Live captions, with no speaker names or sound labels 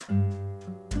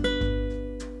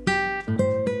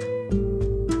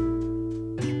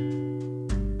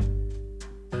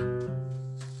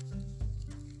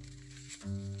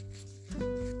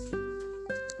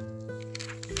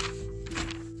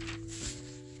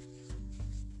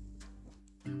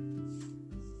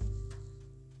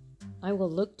I will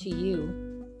look to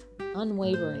you,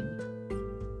 unwavering.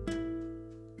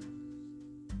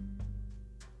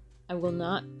 I will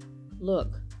not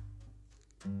look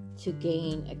to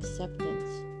gain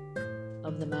acceptance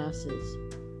of the masses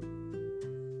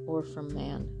or from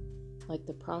man, like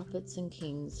the prophets and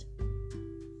kings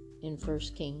in 1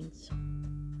 Kings.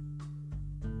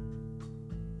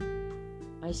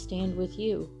 I stand with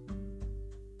you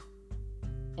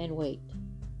and wait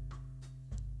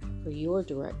for your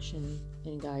direction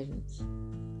and guidance.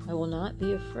 I will not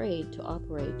be afraid to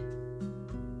operate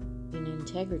in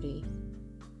integrity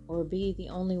or be the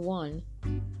only one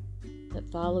that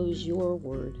follows your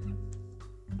word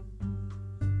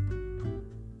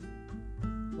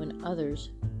when others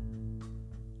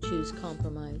choose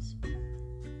compromise.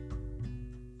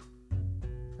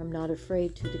 I'm not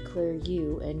afraid to declare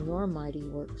you and your mighty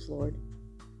works, Lord,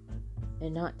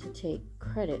 and not to take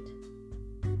credit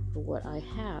for what I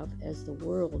have as the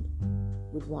world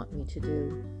would want me to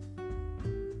do.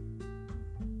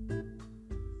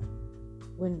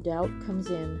 When doubt comes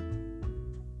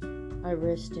in, I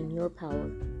rest in your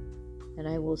power, and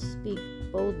I will speak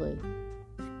boldly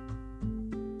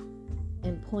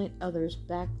and point others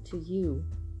back to you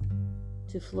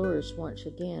to flourish once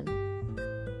again.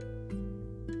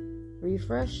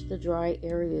 Refresh the dry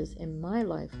areas in my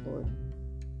life, Lord.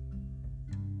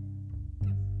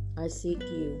 I seek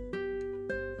you.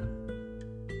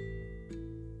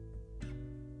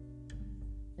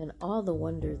 And all the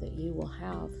wonder that you will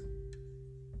have,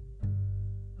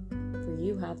 for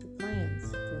you have the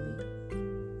plans for me.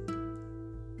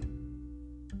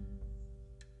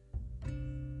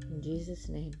 In Jesus'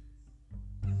 name.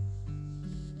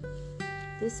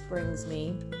 This brings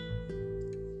me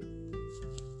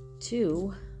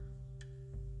to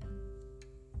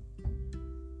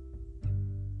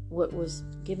what was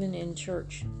given in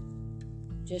church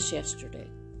just yesterday.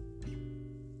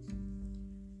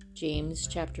 James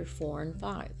chapter 4 and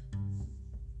 5.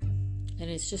 And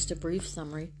it's just a brief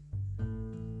summary.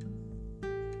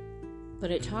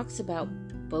 But it talks about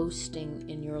boasting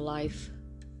in your life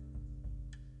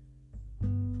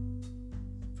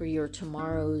for your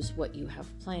tomorrows, what you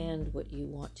have planned, what you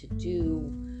want to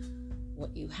do,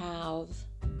 what you have.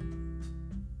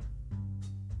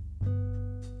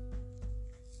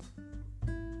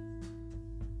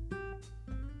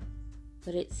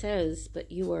 But it says,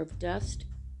 but you are of dust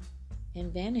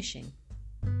and vanishing.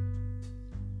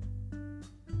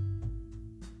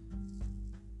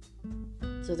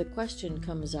 So the question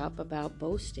comes up about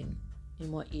boasting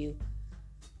in what you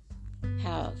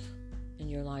have in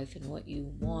your life and what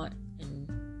you want and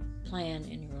plan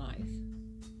in your life.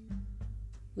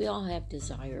 We all have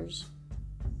desires.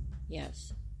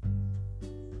 Yes.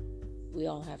 We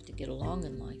all have to get along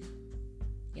in life.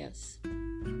 Yes.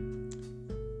 And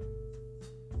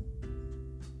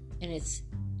it's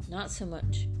not so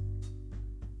much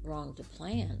wrong to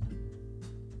plan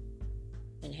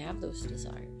and have those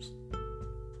desires,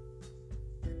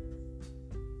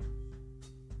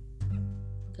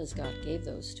 because God gave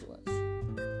those to us.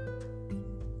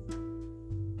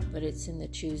 But it's in the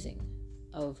choosing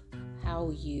of how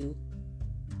you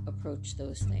approach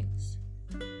those things.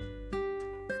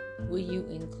 Will you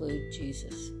include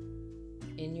Jesus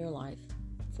in your life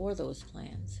for those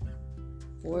plans,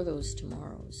 for those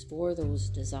tomorrows, for those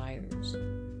desires?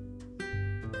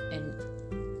 And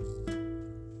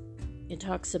it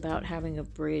talks about having a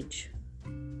bridge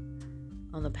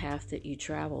on the path that you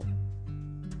travel.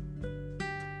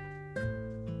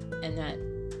 And that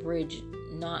bridge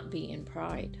not be in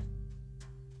pride.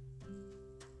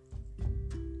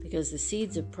 Because the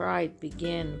seeds of pride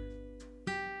begin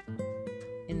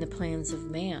in the plans of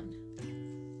man,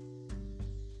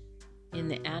 in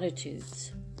the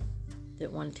attitudes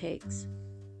that one takes.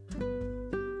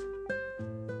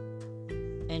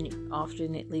 And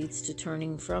often it leads to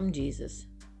turning from Jesus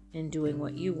and doing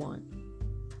what you want.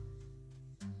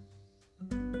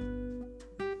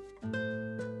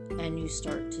 And you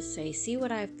start to say, see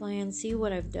what I've planned, see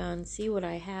what I've done, see what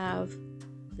I have,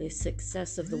 the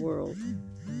success of the world.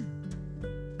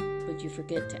 But you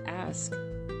forget to ask,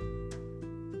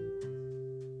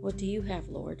 what do you have,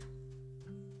 Lord?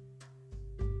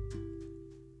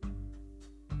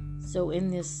 So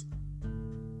in this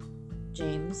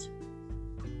James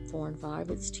 4 and 5,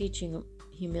 it's teaching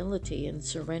humility and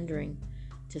surrendering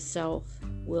to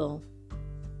self-will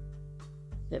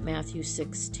that Matthew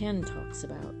 6:10 talks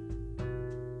about.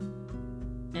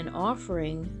 And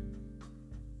offering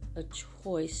a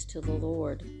choice to the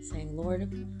Lord, saying,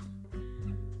 Lord,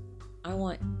 I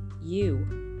want you.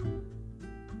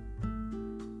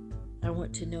 I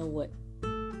want to know what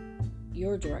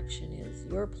your direction is,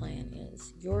 your plan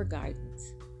is, your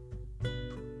guidance,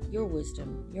 your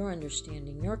wisdom, your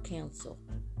understanding, your counsel,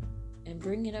 and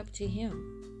bring it up to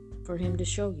Him for Him to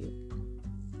show you.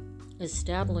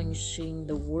 Establishing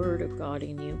the Word of God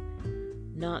in you,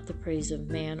 not the praise of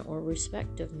man or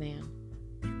respect of man.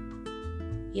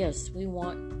 Yes, we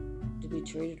want to be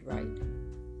treated right,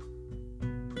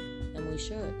 and we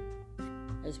should,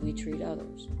 as we treat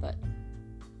others, but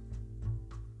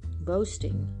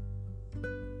boasting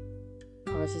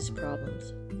causes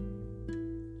problems.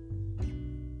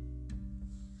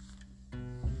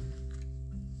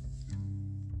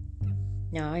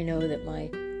 Now, I know that my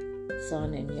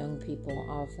son and young people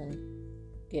often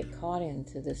get caught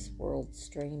into this world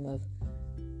stream of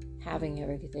having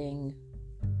everything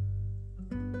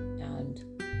and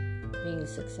being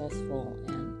successful,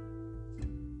 and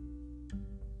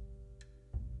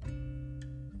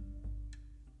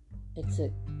it's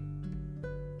a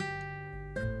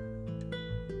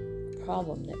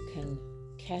problem that can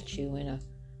catch you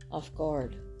off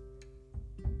guard,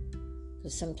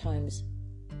 because sometimes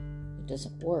it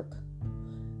doesn't work,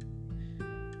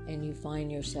 and you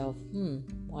find yourself,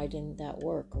 why didn't that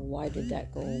work, or why did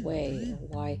that go away, or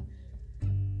why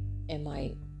am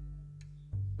I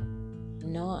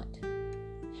not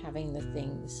having the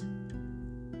things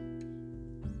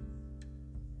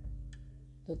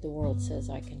that the world says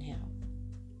I can have.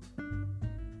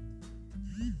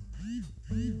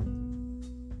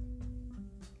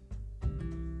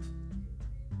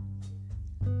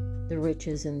 The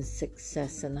riches and the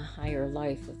success and the higher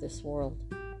life of this world.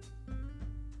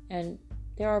 And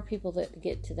there are people that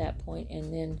get to that point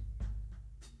and then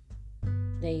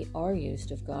they are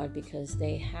used of God because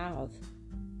they have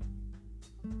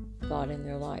God in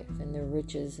their life, and their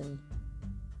riches and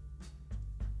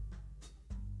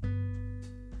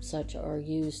such are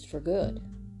used for good.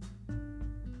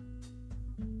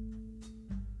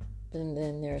 And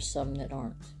then there are some that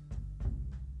aren't.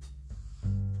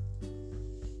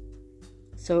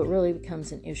 So it really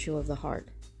becomes an issue of the heart.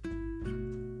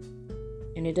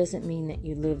 And it doesn't mean that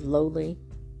you live lowly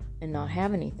and not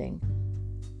have anything,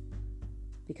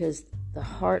 because the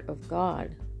heart of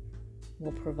God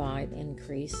will provide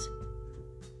increase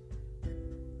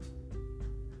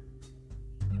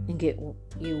and get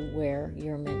you where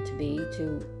you're meant to be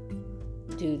to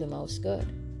do the most good.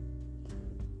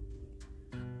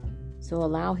 So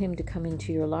allow Him to come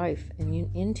into your life and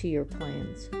into your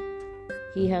plans.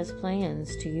 He has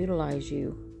plans to utilize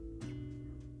you,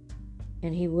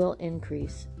 and He will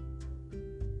increase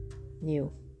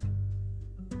you.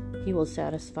 He will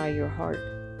satisfy your heart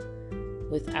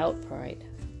without pride,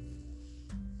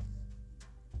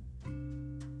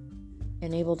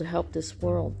 and able to help this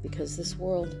world, because this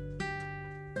world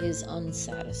is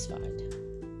unsatisfied.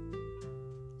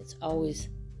 It's always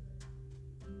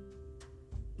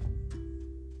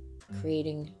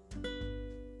creating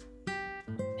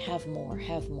have more.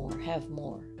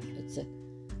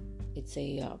 It's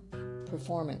a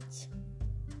performance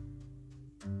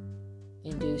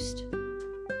induced,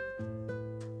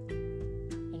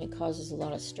 and it causes a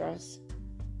lot of stress.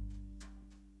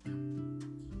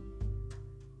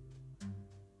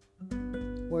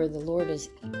 Where the Lord is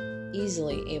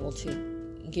easily able to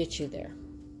get you there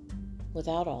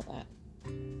without all that.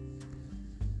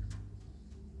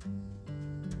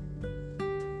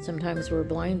 Sometimes we're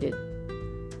blinded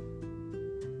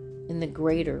in the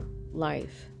greater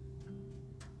life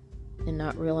and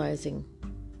not realizing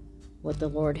what the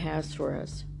Lord has for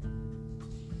us.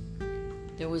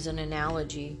 There was an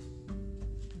analogy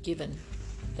given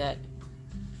that,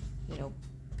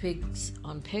 pigs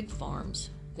on pig farms,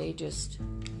 they just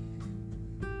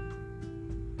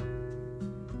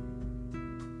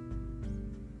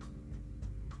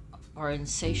are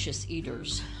insatious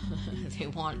eaters. They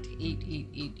want to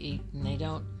eat, and they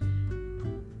don't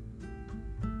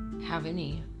have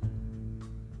any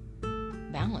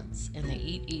balance, and they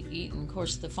eat, and of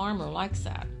course the farmer likes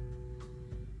that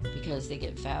because they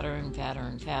get fatter and fatter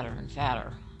and fatter and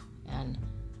fatter, and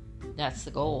that's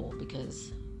the goal,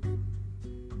 because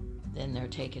then they're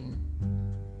taken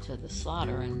to the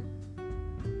slaughter.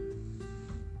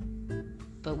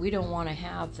 But we don't want to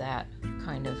have that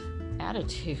kind of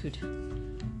attitude,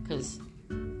 because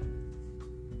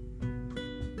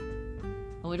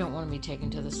we don't want to be taken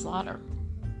to the slaughter.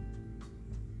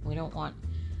 We don't want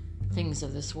things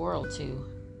of this world to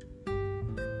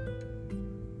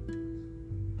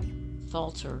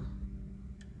falter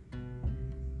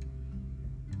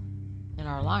in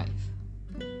our life.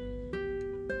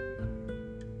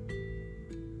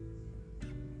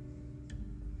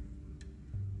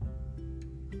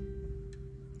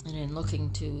 And in and looking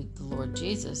to the Lord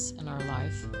Jesus in our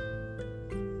life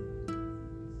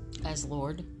as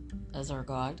Lord, as our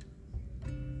God,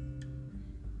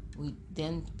 we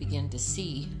then begin to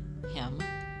see Him,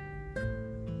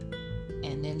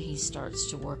 and then He starts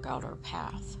to work out our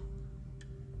path.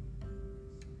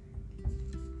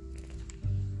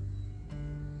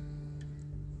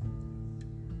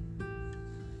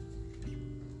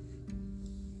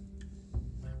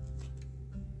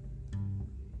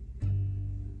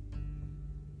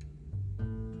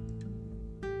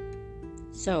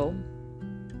 So,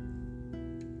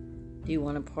 do you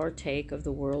want to partake of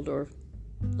the world or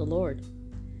the Lord?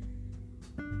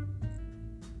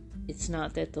 It's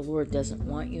not that the Lord doesn't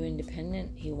want you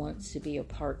independent. He wants to be a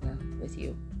partner with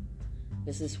you.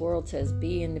 Because this world says,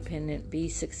 be independent, be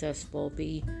successful,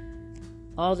 be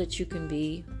all that you can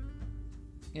be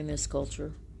in this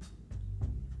culture.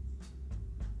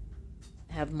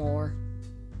 Have more,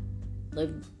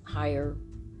 live higher.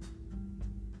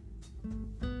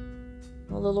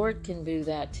 Well, the Lord can do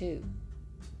that too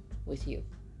with you.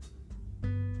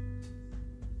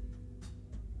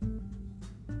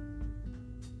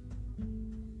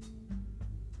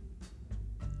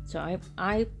 So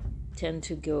I tend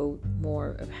to go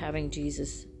more of having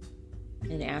Jesus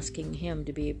and asking Him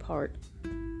to be a part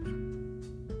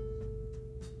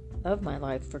of my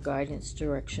life for guidance,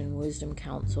 direction, wisdom,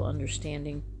 counsel,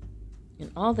 understanding, and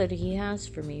all that He has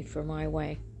for me for my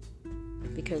way,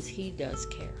 because He does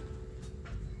care.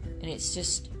 And it's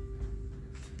just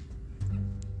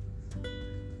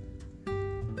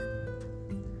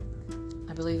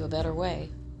I believe a better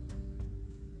way.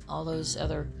 All those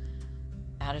other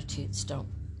attitudes don't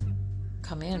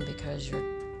come in because you're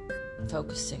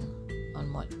focusing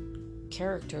on what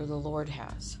character the Lord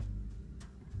has,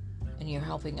 and you're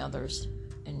helping others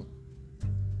and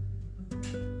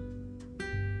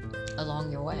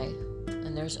along your way.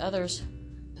 And there's others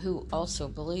who also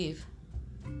believe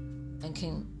and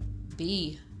can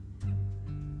be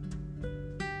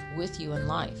with you in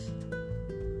life,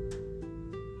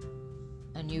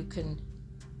 and you can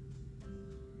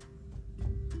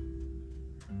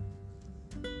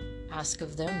ask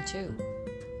of them too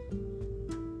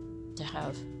to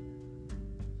have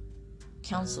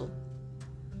counsel.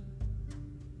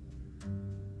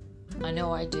 I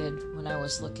know I did when I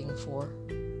was looking for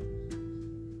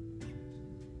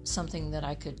something that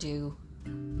I could do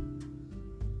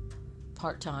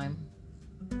part-time,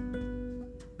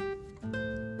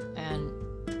 and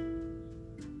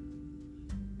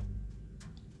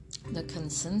the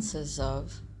consensus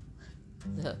of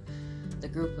the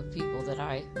group of people that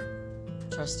I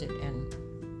trusted and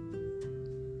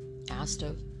asked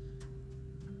of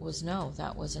was no,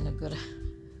 that wasn't a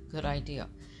good idea.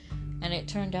 And it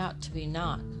turned out to be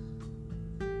not.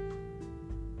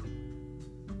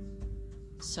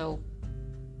 So,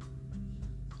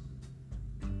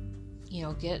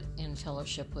 get in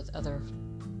fellowship with other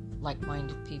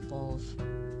like-minded people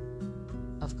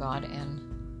of God, and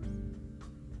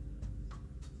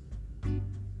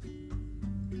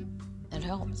it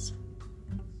helps.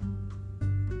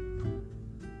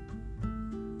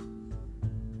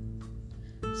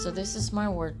 So this is my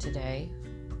word today,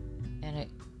 and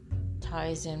it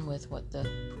ties in with what the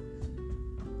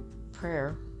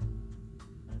prayer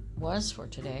was for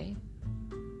today,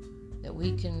 that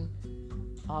we can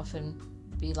often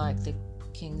be like the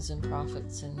kings and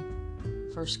prophets in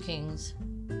 1 Kings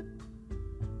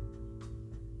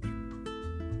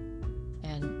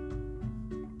and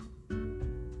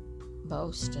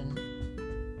boast and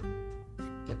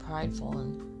get prideful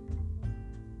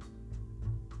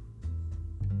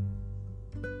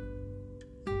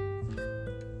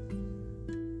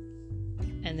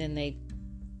and then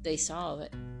they saw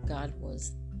that God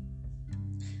was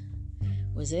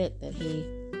it, that He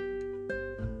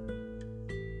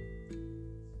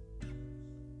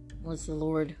was the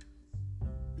Lord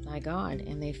thy God,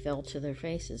 and they fell to their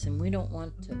faces. And we don't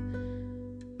want to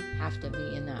have to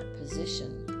be in that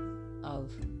position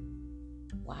of,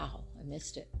 wow, I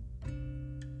missed it.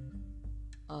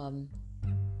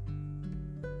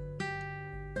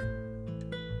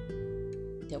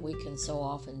 That we can so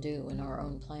often do in our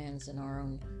own plans, in our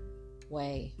own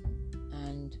way.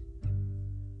 And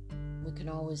we can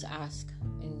always ask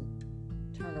and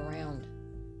turn around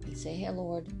and say, hey,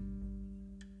 Lord,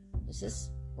 is this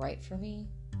right for me?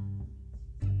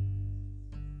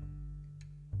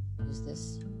 Is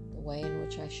this the way in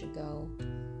which I should go?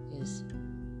 Is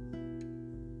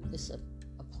this a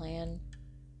plan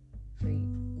for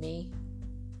me?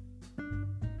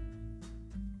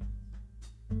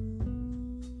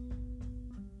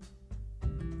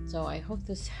 So I hope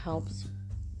this helps,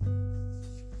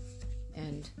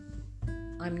 and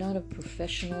I'm not a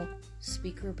professional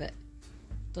speaker, but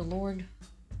the Lord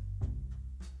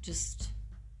just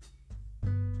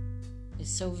is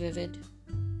so vivid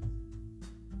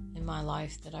in my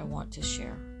life that I want to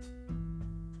share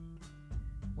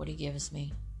what He gives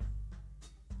me.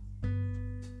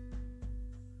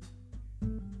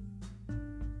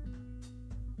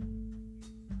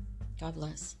 God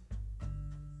bless.